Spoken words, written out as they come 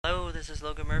this is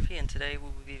Logan Murphy, and today we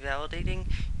will be validating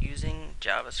using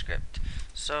JavaScript.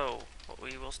 So, what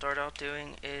we will start out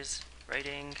doing is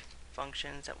writing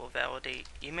functions that will validate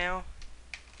email.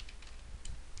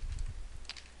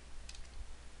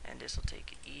 And this will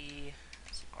take e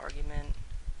as an argument,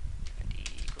 and e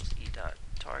equals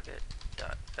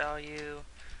e.target.value.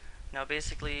 Now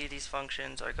basically these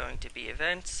functions are going to be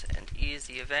events, and e is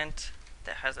the event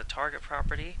that has a target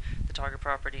property. The target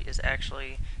property is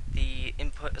actually the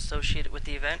input associated with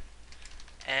the event,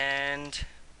 and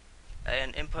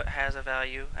an input has a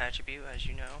value attribute, as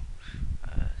you know.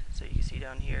 So you can see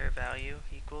down here value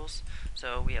equals,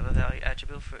 so we have a value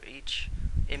attribute for each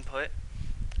input.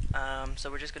 So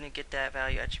we're just going to get that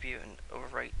value attribute and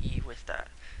overwrite e with that,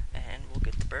 and we'll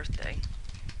get the birthday.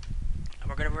 And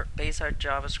we're going to base our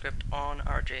JavaScript on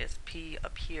our JSP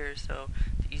up here, so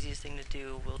the easiest thing to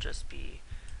do will just be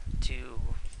to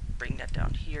bring that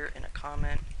down here in a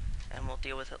comment, and we'll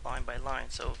deal with it line by line.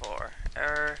 So for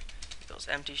error equals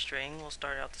empty string, we'll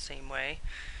start out the same way.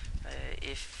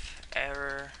 If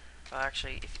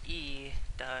e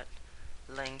dot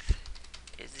length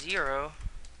is 0,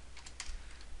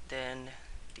 then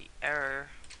the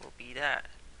error will be that.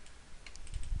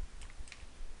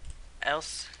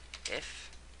 Else,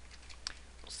 if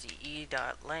we'll see e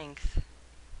dot length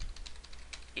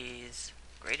is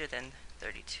greater than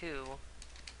 32,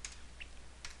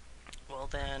 well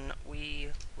then we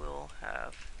will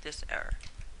have this error.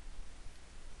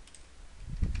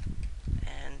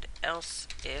 And else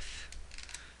if,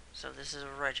 so this is a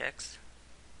regex,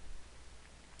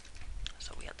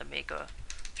 so we have to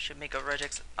should make a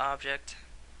regex object,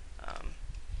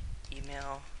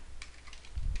 email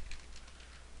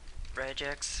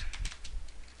regex,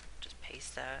 just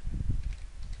paste that,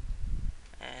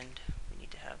 and we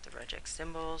need to have the regex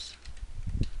symbols,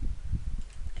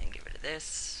 and get rid of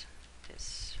this,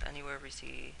 anywhere we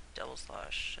see double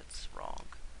slash, that's wrong.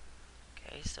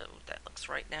 Okay, so that looks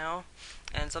right now.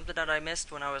 And something that I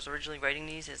missed when I was originally writing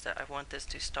these is that I want this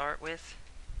to start with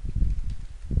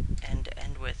and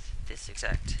end with this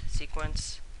exact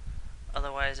sequence,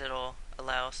 otherwise it'll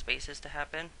allow spaces to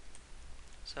happen.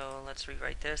 So let's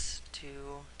rewrite this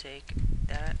to take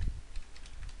that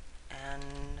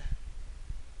and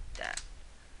that,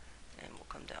 and we'll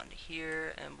come down to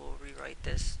here and we'll rewrite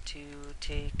this to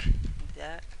take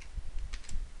that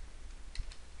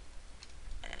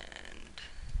and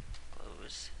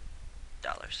close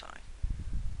 $sign.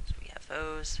 So we have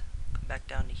those. Come back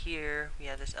down to here, we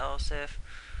have this else if,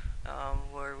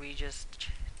 where we just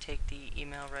take the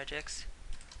email regex,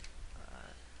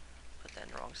 put that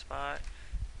in the wrong spot,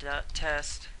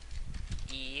 test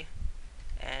e,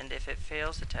 and if it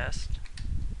fails the test,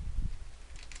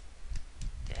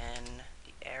 then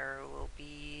the error will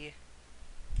be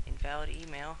invalid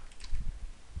email,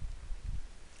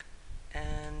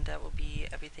 and that will be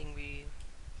everything we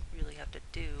really have to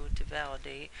do to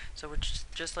validate. So we're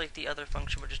just like the other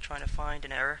function, we're just trying to find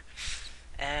an error,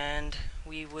 and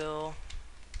we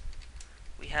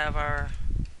have our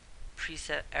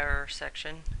preset error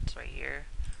section. It's right here,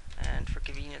 and for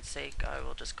convenience sake I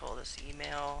will just call this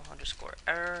email underscore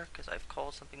error because I've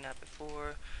called something that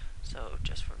before. So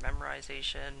just for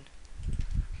memorization,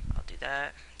 I'll do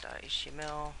that.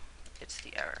 .html, it's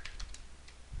the error.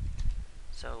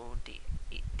 So the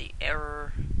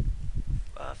error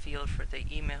field for the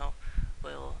email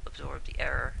will absorb the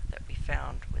error that we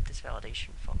found with this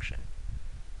validation function.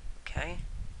 Okay,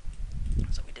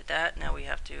 so we did that. Now we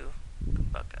have to come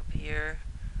back up here.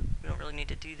 We don't really need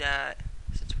to do that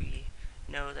since we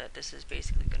know that this is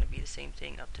basically going to be the same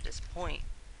thing up to this point.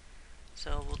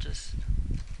 So we'll just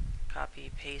copy,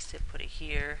 paste it, put it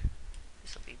here.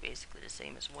 This will be basically the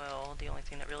same as well. The only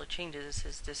thing that really changes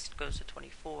is this goes to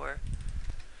 24.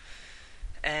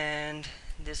 And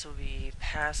this will be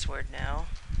password now,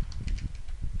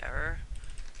 error,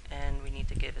 and we need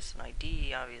to give us an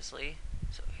ID, obviously.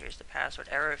 So here's the password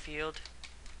error field,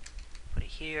 put it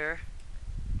here.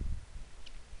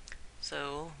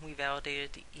 So we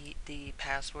validated the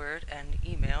password and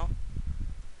the email.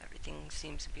 Everything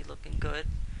seems to be looking good.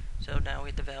 So now we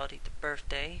have to validate the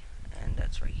birthday, and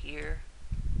that's right here.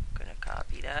 I'm gonna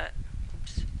copy that.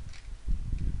 Oops.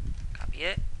 Copy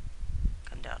it.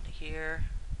 Come down to here.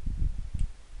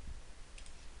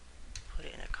 Put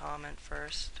it in a comment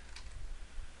first.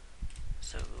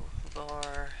 So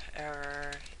var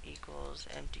error equals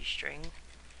empty string.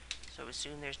 So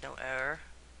assume there's no error,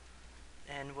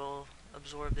 and we'll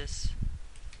absorb this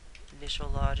initial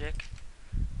logic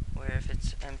where if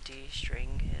it's empty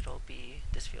string, it'll be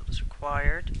this field is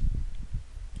required.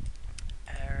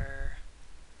 Error.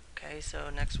 Okay, so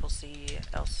next we'll see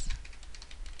else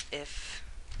if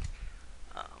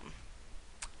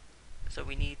So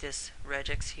we need this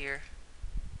regex here,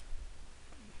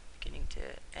 beginning to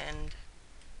end,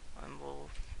 and we'll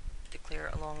declare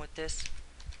it along with this.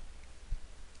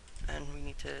 And we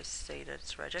need to say that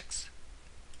it's regex,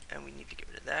 and we need to get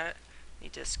rid of that. We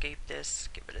need to escape this,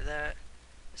 get rid of that,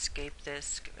 escape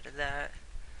this, get rid of that,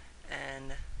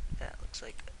 and that looks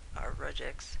like our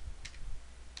regex.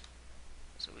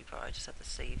 So we probably just have to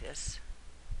save this.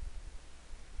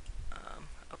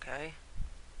 Okay.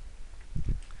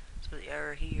 So the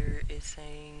error here is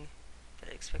saying that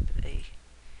I expected a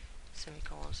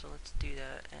semicolon, so let's do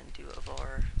that and do a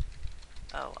var.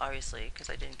 Oh, obviously, because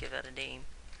I didn't give that a name.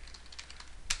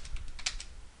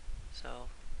 So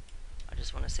I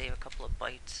just want to save a couple of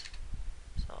bytes,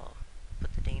 so I'll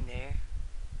put the name there.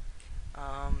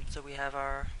 So we have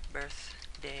our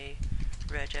birthday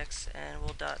regex, and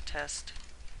we'll dot test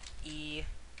e,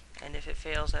 and if it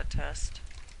fails that test,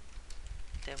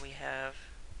 then we have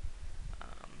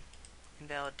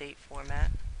invalid date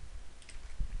format.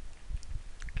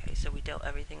 Okay, so we dealt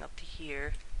everything up to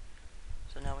here,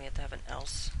 so now we have to have an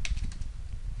else,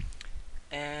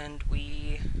 and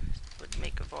we would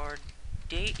make a var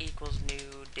date equals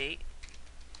new date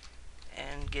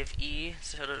and give e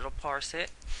so that it'll parse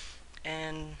it,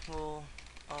 and we'll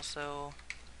also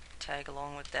tag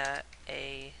along with that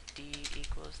a d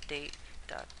equals date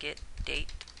dot get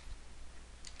date,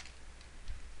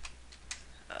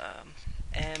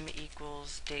 m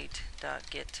equals date dot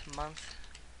get month,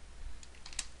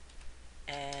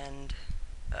 and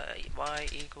y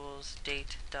equals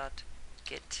date dot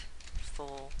get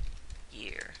full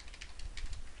year.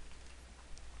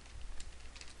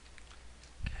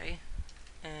 Okay,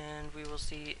 and we will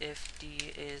see if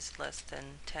d is less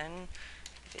than 10.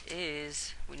 If it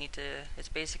is, we need to, it's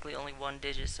basically only one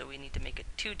digit, so we need to make it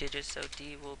 2 digits, so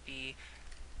d will be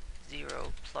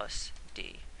 0 plus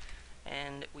d.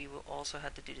 And we will also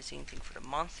have to do the same thing for the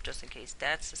month, just in case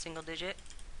that's a single digit.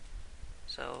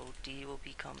 So d will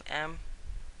become m,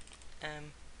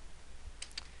 and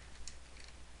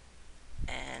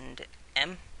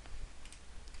m.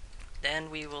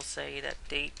 Then we will say that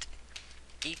date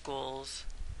equals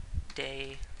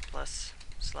day plus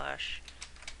slash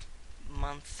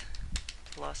month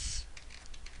plus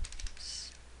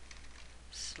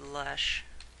slash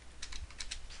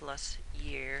plus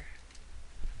year.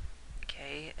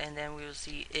 Okay, and then we will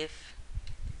see if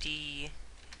d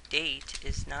date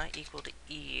is not equal to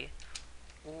e,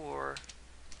 or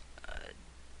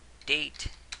date,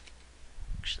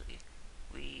 actually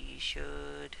we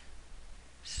should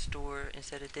store,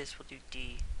 instead of this we'll do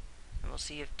d, and we'll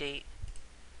see if date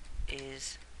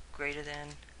is greater than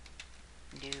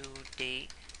new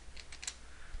date.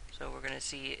 So we're going to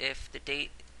see if the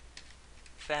date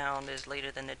found is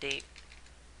later than the date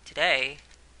today,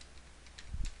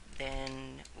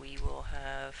 then we will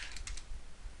have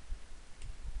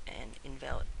an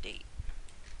invalid date.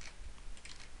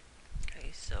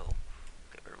 Okay, so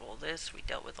get rid of all this, we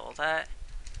dealt with all that,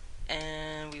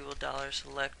 and we will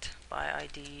 $select by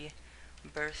ID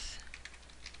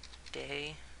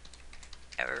birthday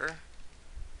error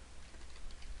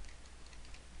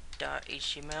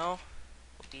 .html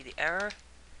will be the error.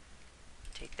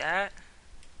 Take that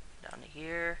down to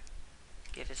here,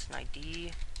 give it an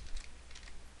ID,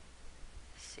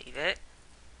 save it,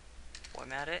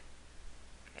 format it.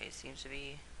 Okay, it seems to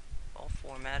be all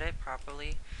formatted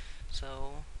properly,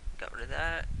 so got rid of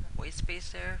that white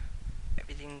space there.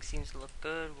 Everything seems to look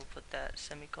good. We'll put that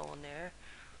semicolon there.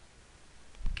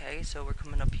 Okay, so we're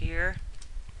coming up here,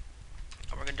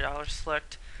 and we're going to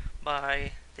 $select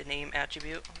by the name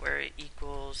attribute, where it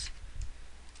equals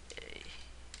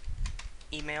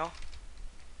email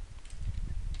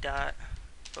dot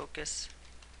focus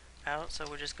out. So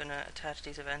we're just going to attach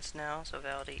these events now. So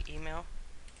validate email,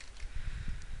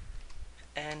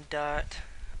 and dot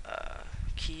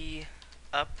key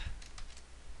up.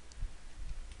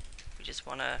 We just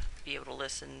want to be able to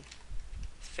listen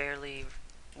fairly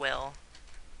well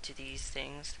to these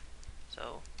things.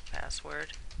 So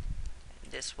password,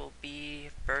 and this will be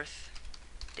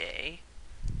birthday,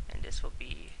 and this will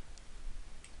be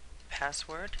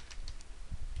password,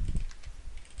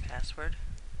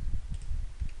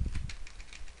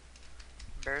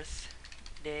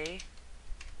 birthday,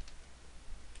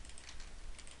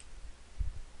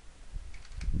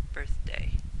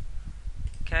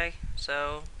 Okay,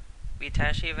 so we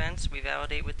attach the events, we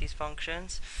validate with these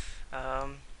functions.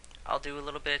 I'll do a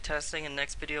little bit of testing. In the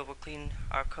next video we'll clean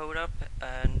our code up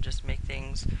and just make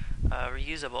things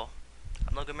reusable.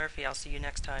 I'm Logan Murphy, I'll see you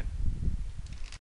next time.